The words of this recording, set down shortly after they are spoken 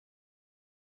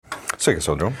Sveiki,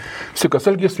 Audriau. Sveikas,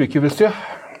 Algi, sveiki visi.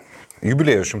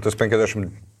 Jubiliejus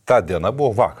 150 diena buvo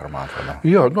vakar, man atrodo.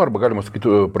 Jo, arba galima sakyti,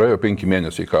 praėjo 5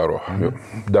 mėnesiai karo.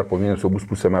 Dar po mėnesio bus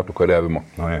pusę metų kariavimo.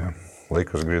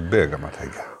 Laikas greit bėga,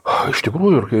 mataigi. Iš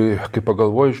tikrųjų, ir kai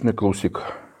pagalvoji, žinai, klausyk,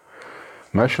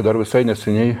 mes čia dar visai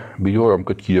neseniai bijojom,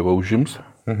 kad Kijevą užims.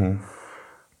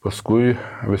 Paskui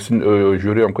visi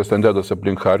žiūrėjom, kas ten dedas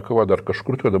aplink Charkovą, dar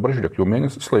kažkur, tai dabar žiūrėk, jau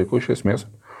mėnesis laiko iš esmės.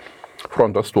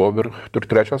 Frontas stovi ir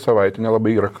trečią savaitę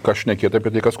nelabai yra ką šnekėti apie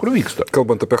tai, kas kur vyksta.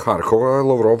 Kalbant apie Charkovą,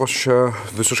 Lavrovas čia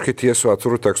visiškai tiesiu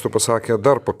atvirų tekstų pasakė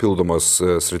dar papildomas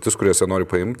sritis, kurias jie nori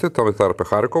paimti, tam tarpe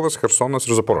Charkovas, Chersonas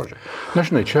ir Zaporožė. Na,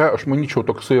 žinai, čia aš manyčiau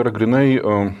toksai yra grinai,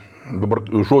 dabar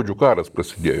žodžių karas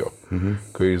prasidėjo,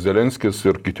 kai Zelenskis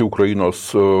ir kiti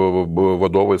Ukrainos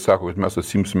vadovai sako, kad mes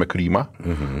atsimsime Krymą,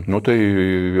 nu tai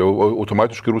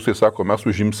automatiškai rusai sako, mes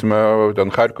užimsime ten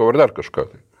Charkovą ir dar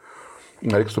kažką.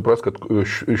 Reikia suprasti, kad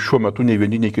šiuo metu nei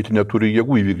vieni, nei kiti neturi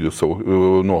jėgų įvykdyti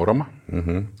savo noramą.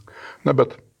 Na,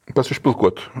 bet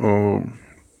pasišpilkuot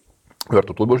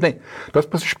vertų labiau, žinai. Tas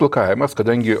pasišpilkavimas,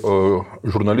 kadangi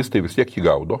žurnalistai vis tiek jį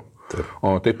gaudo,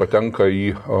 tai patenka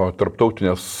į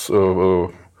tarptautinės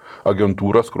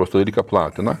agentūras, kurios tą dalyką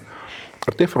platina,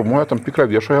 ir tai formuoja tam tikrą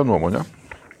viešąją nuomonę.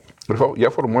 Ir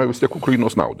ją formuoja vis tiek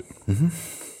Ukrainos naudai.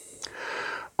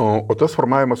 O tas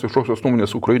formavimas viešosios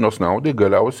nuomonės Ukrainos naudai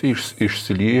galiausiai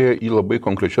išsilieja į labai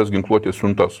konkrečias ginkluotės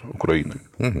siuntas Ukrainai.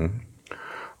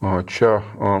 Čia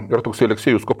yra toks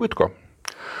Aleksejus Kopytko.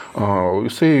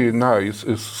 Jis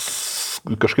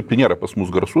kažkaip tai nėra pas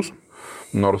mus garsus,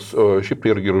 nors šiaip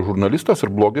tai yra žurnalistas ir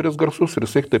blogeris garsus, ir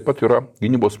jisai taip pat yra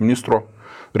gynybos ministro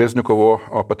Reznikovo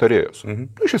patarėjas.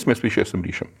 Iš esmės viešiesiam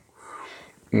ryšiam.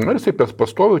 Ir jisai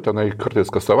pastoviai tenai kartais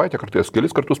kas savaitę, kartais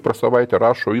kelis kartus per savaitę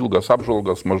rašo ilgas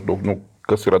apžvalgas maždaug,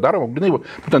 kas yra daroma.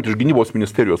 Būtent iš gynybos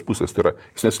ministerijos pusės, tai yra,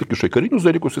 jis nesikiša į karinius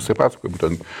dalykus, jisai pasakoja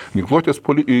būtent ginkluotės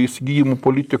įsigijimų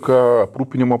politiką,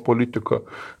 aprūpinimo politiką,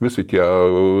 visi tie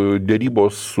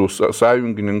dėrybos su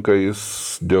sąjungininkais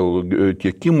dėl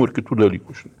tiekimų ir kitų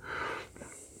dalykų.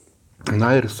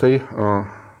 Na ir jisai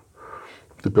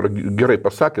taip yra gerai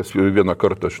pasakęs vieną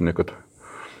kartą, žinai, kad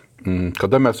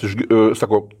kada mes,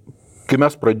 kai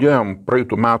mes pradėjom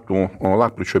praeitų metų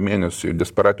lapkričio mėnesį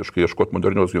desperatiškai ieškoti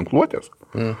modernios ginkluotės,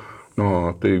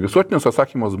 tai visuotinis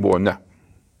atsakymas buvo ne.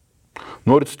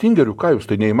 Norit stingerių, ką jūs,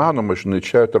 tai neįmanoma, žinai,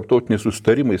 čia tarptautiniai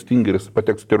susitarimai, stingeris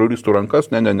pateks teroristų rankas,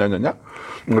 ne.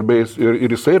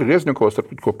 Ir jisai ir Reznikovas,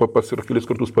 ir kelis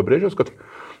kartus pabrėžęs, kad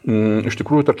iš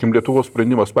tikrųjų, tarkim, Lietuvos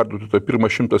sprendimas perduoti tą pirmą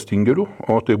 100 stingerių,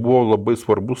 o tai buvo labai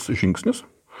svarbus žingsnis.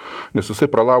 Nes jisai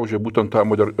pralaužė būtent tą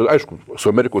aišku, su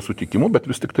Amerikos sutikimu, bet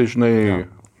vis tik tai, žinai...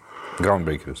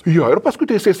 Groundbreakeris. Jo, ir paskui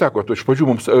tai jisai sako, iš pradžių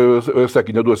mums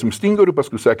sakė, neduosim stingerių,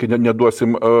 paskui sakė,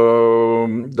 neduosim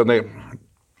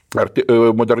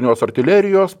modernios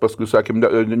artilerijos, paskui sakėm,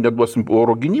 neduosim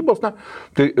oro gynybos. Na,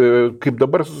 tai kaip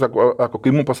dabar, kai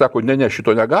mums pasako, ne,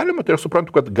 šito negalima, tai aš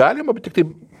suprantu, kad galima, bet tik tai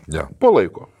po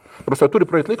laiko. Prasta turi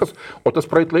praeit laikas, o tas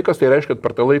praeit laikas tai reiškia, kad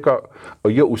per tą laiką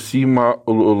jie užsiima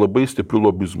labai stiprių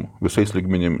lobizmų visais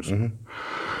lygmenimis.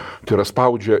 Tai yra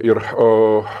spaudžia ir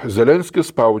Zelenskis,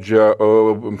 spaudžia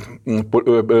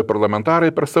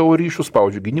parlamentarai per savo ryšius,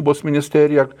 spaudžia gynybos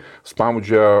ministerija,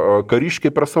 spaudžia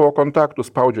kariškiai per savo kontaktus,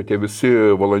 spaudžia tie visi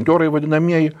volonterai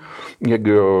vadinamieji,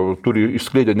 jeigu turi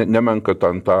išskleidę nemenką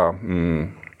tą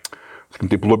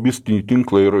taip lobistinį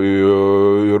tinklą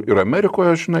ir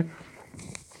Amerikoje, žinai.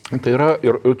 Tai yra,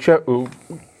 ir čia,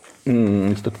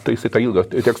 jisai tą ilgą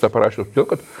tekstą parašė,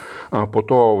 kad po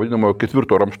to vadinamojo 4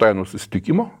 Ramštaino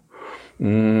susitikimo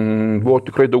buvo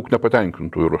tikrai daug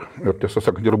nepatenkintų ir tiesą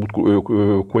sakant, yra būt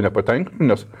kuo nepatenkintų,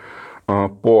 nes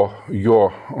po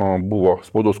jo buvo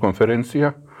spaudos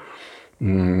konferencija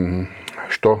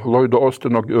šito Lloydo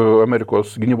Austino,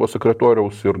 Amerikos gynybos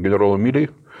sekretoriaus ir generolo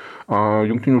Milley,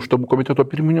 Jungtinių štabų komiteto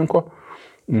pirmininko.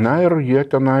 Na ir jie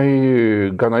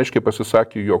tenai gana aiškiai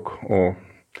pasisakė, jog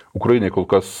Ukrainai kol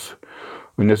kas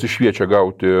nesišviečia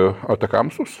gauti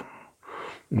atakamsus.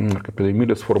 Kaip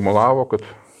Milley's formulavo, kad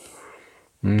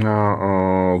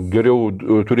geriau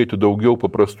turėti daugiau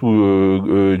paprastų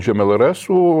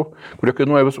GMLRS-ų, kurie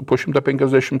kainuoja po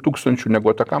 150 000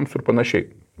 negu atakamsų ir panašiai.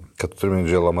 Kad turime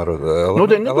GLMR.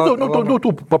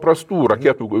 Tų paprastų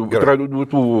raketų,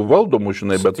 tų valdomų,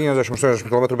 žinai, bet... 70-80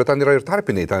 km, bet ten yra ir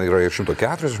tarpiniai, ten yra ir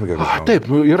 140 km. Taip,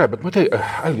 yra, bet matai,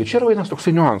 Algi, čia yra vienas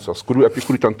toksai niuansas, apie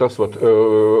kurį ten tas,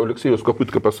 Aleksejus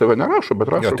Kopytka apie save nerašo,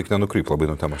 bet rašo... Jo, tik nenukryp labai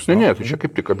nuo temos. Ne, tai čia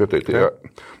kaip tik apie tai. Tai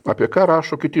apie ką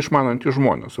rašo kiti išmanantys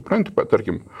žmonės, supranti,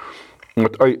 tarkim.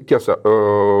 Tiesa,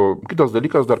 kitas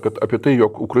dalykas dar, kad apie tai,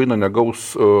 jog Ukraina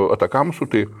negaus atakamsų,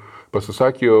 tai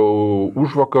pasisakė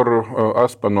užvakar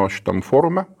Aspeno šitam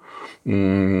forume,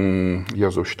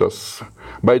 Jėzau, šitas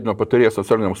Baideno patarėjas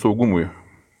socialiniam saugumui,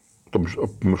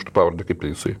 pamirštu pavardę, kaip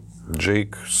tai jisai.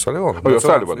 Jake Sullivan.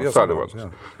 Sullivanas.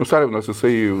 Sullivanas,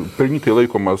 jisai pelnytai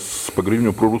laikomas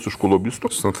pagrindiniu prorusiškų lobistų.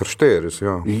 Santvarštėris,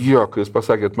 jo. Jo, kai jis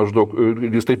pasakė, maždaug,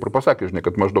 jis taip ir pasakė, žinai,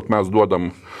 kad maždaug mes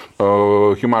duodam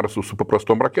Himarsų su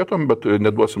paprastom raketom, bet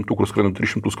neduosim tų, kur skrenda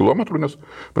 300 km, nes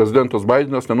prezidentas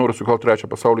Baidenas nenori sukelti trečią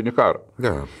pasaulinį karą.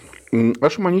 Yeah.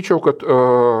 Aš manyčiau, kad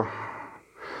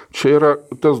čia yra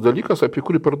tas dalykas, apie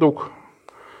kurį per daug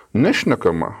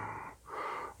nešnekama,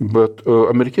 bet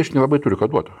amerikiečiai nelabai turi ką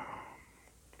duoti.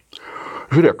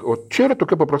 Žiūrėk, o čia yra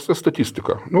tokia paprasta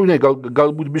statistika.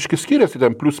 Galbūt biški skiriasi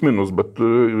ten plius minus, bet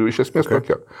iš esmės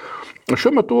tokia.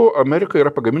 Šiuo metu Amerika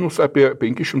yra pagaminus apie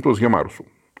 500 Himarsų.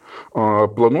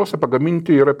 Planuose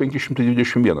pagaminti yra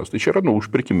 521. Tai čia yra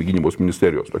užpirkimai gynybos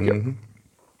ministerijos tokie.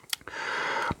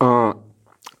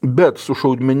 Bet su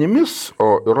šaudmenimis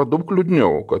yra daug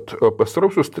liūdniau, kad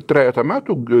pastarausius 3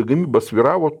 metų gamyba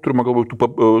svyravo, turime galvoje,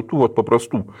 tų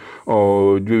paprastų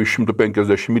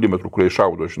 250 mm, kurie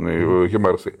šaudo, žinai,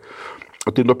 Himarsai.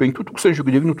 Tai nuo 5000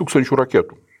 iki 9000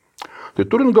 raketų. Tai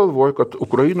turint galvoje, kad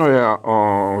Ukrainoje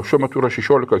šiuo metu yra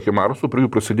 16 Himarsų, prie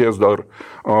jų prasidės dar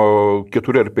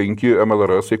 4 ar 5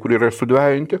 MLRS, kurie yra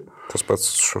sudvejinti. Tas pats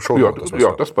šaudomas.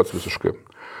 Jo, tas pats visiškai.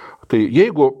 Tai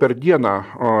jeigu per dieną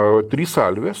 3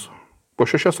 salvės, po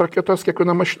 6 raketas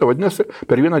kiekviena mašina, vadinasi,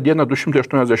 per vieną dieną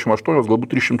 288,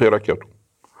 galbūt 300 raketų.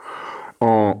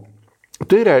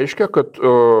 Tai reiškia, kad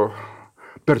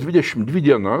per 22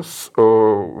 dienas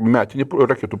metinį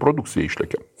raketų produkcija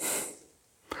išlekia.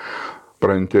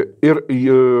 Pranti. Ir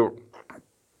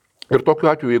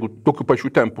tokiu atveju, jeigu tokiu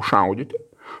pačiu tempu šaudyti,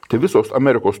 tai visos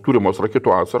Amerikos turimos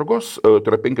raketų atsargos, tai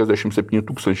yra 57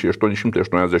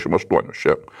 888,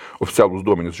 čia oficialūs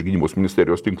duomenys iš gynybos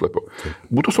ministerijos tinklapio,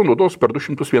 būtų sunaudotos per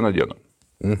 201 dieną.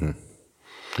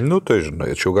 Nu, tai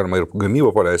žinai, čia jau galima ir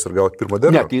gamybą paleisti ir gauti pirmą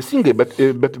dieną. Ne, teisingai,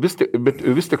 bet vis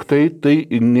tik tai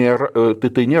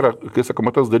nėra, kai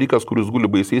sakoma, tas dalykas, kuris guli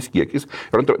baisiais kiekiais.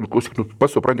 Ir antra,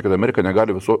 pats supranti, kad Amerika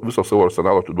negali viso savo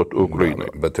arsenalo atiduoti Ukrainai.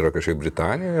 Bet yra kažkiek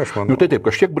Britanijoje, aš manau. Nu, taip,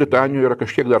 kažkiek Britanijoje yra,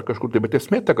 kažkiek dar kažkur. Bet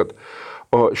esmė ta, kad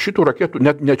šitų raketų,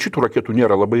 net šitų raketų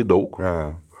nėra labai daug.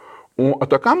 Ja. O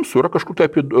atakamsų yra kažkur tai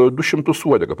apie 200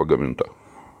 uodega pagaminta.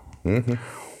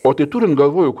 O tai turint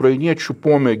galvoje ukrainiečių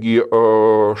pomėgį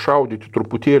šaudyti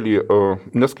truputėlį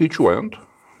neskaičiuojant.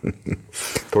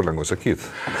 To lengva sakyti.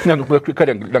 Ne, ką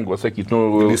lengva sakyti?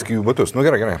 Lyski jų batus.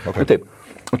 Gerai. Okay. Taip.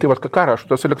 Tai ką rašo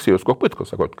tas Aleksėjus Kopytko,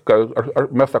 sako,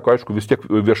 mes, sako, aišku, vis tiek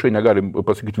viešai negalim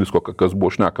pasakyti visko, kas buvo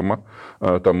šnekama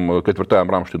tam 4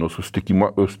 Ramšteino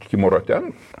susitikimo rate.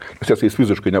 Nes jis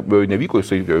fiziškai nevyko,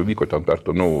 jisai vyko ten per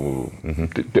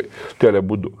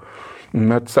telebūdu.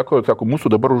 Bet, sako, mūsų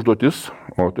dabar užduotis,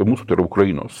 o tai mūsų tai yra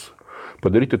Ukrainos,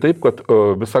 padaryti taip, kad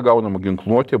visa gaunama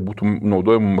ginkluotė būtų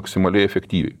naudojama maksimaliai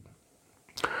efektyviai.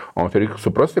 O tai reikia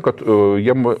suprasti, kad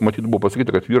jiem matyt buvo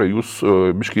pasakyti, kad vyrai jūs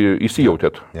biškai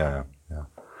įsijautėt. Ja.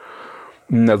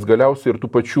 Nes galiausiai ir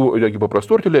tų pačių, negi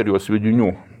paprastų artilerijos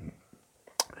sviedinių,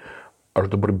 aš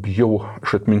dabar bijau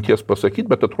iš atminties pasakyti,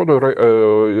 bet atrodo,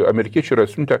 amerikiečiai yra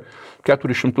siuntę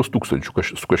 400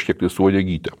 000 su kažkiek tai su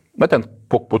uodegyte. Na, ten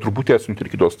po truputį siuntė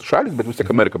ir kitos šalis, bet vis tiek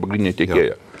Amerika pagrindinė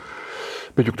tiekėja.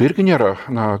 Bet juk tai irgi nėra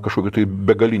kažkokie tai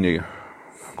begaliniai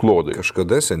klodai.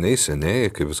 Kažkada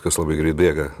seniai, kai viskas labai greit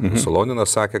bėga,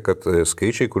 Soloninas sakė, kad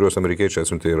skaičiai, kuriuos amerikiečiai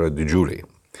atsiuntė, yra didžiuliai.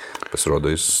 Pasirodo,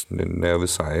 jis ne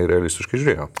visai realistiškai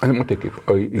žiūrėjo.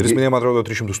 Ir jis minėjo, man atrodo,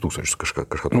 300 000 kažką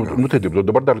tokio. Taip,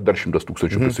 dabar dar 100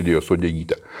 000 prisidėjo su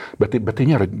uodegyte. Bet tai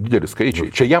nėra dideli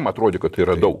skaičiai. Čia jam atrodė, kad tai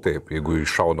yra daug. Taip, jeigu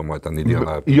iššaudoma ten į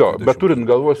dieną. Jo, bet turint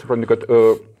galvoj, supranti, kad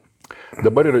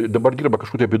dabar dirba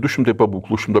kažkur apie 200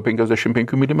 pabūklų,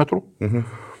 155 mm.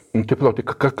 Taip,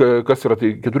 kas yra, tai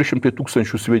 400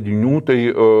 000 sviedinių,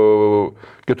 tai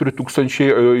 4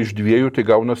 000 iš 2, tai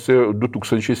gaunasi 2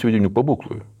 000 sviedinių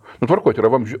pabūklų. Tvarko, tai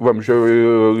yra vamzdžio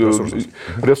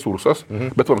resursas,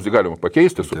 bet vamzdį galima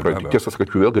pakeisti, supranti. Tiesas, kad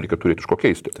jų vėlgi reikia turėti iš ko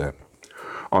keisti. Taip.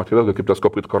 O tai vėlgi, kaip tas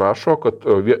Kopytko rašo, kad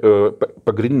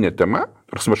pagrindinė tema,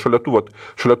 šalia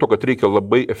to, kad reikia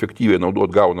labai efektyviai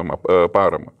naudoti gaunamą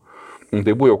paramą.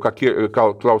 Tai buvo jau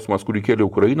klausimas, kurį kėlė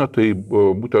Ukraina, tai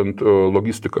būtent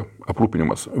logistika,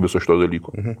 aprūpinimas viso šito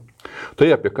dalyko. Tai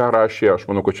apie ką rašė, aš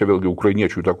manau, kad čia vėlgi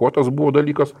ukrainiečių įtakotas buvo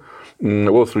dalykas.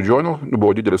 Wall Street Journal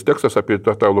buvo didelis tekstas apie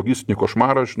tą logistinį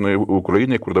košmarą, žinai,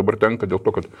 Ukrainai, kur dabar tenka dėl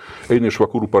to, kad eina iš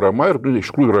vakarų parama ir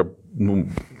iš tikrųjų yra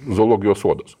zoologijos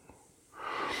sodas.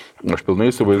 Aš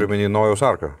pilnai įsivaizduoju. Turiu menį Nojaus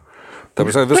arką. Ta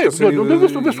prasme, viskas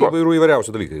labai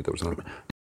įvairiausi dalykai.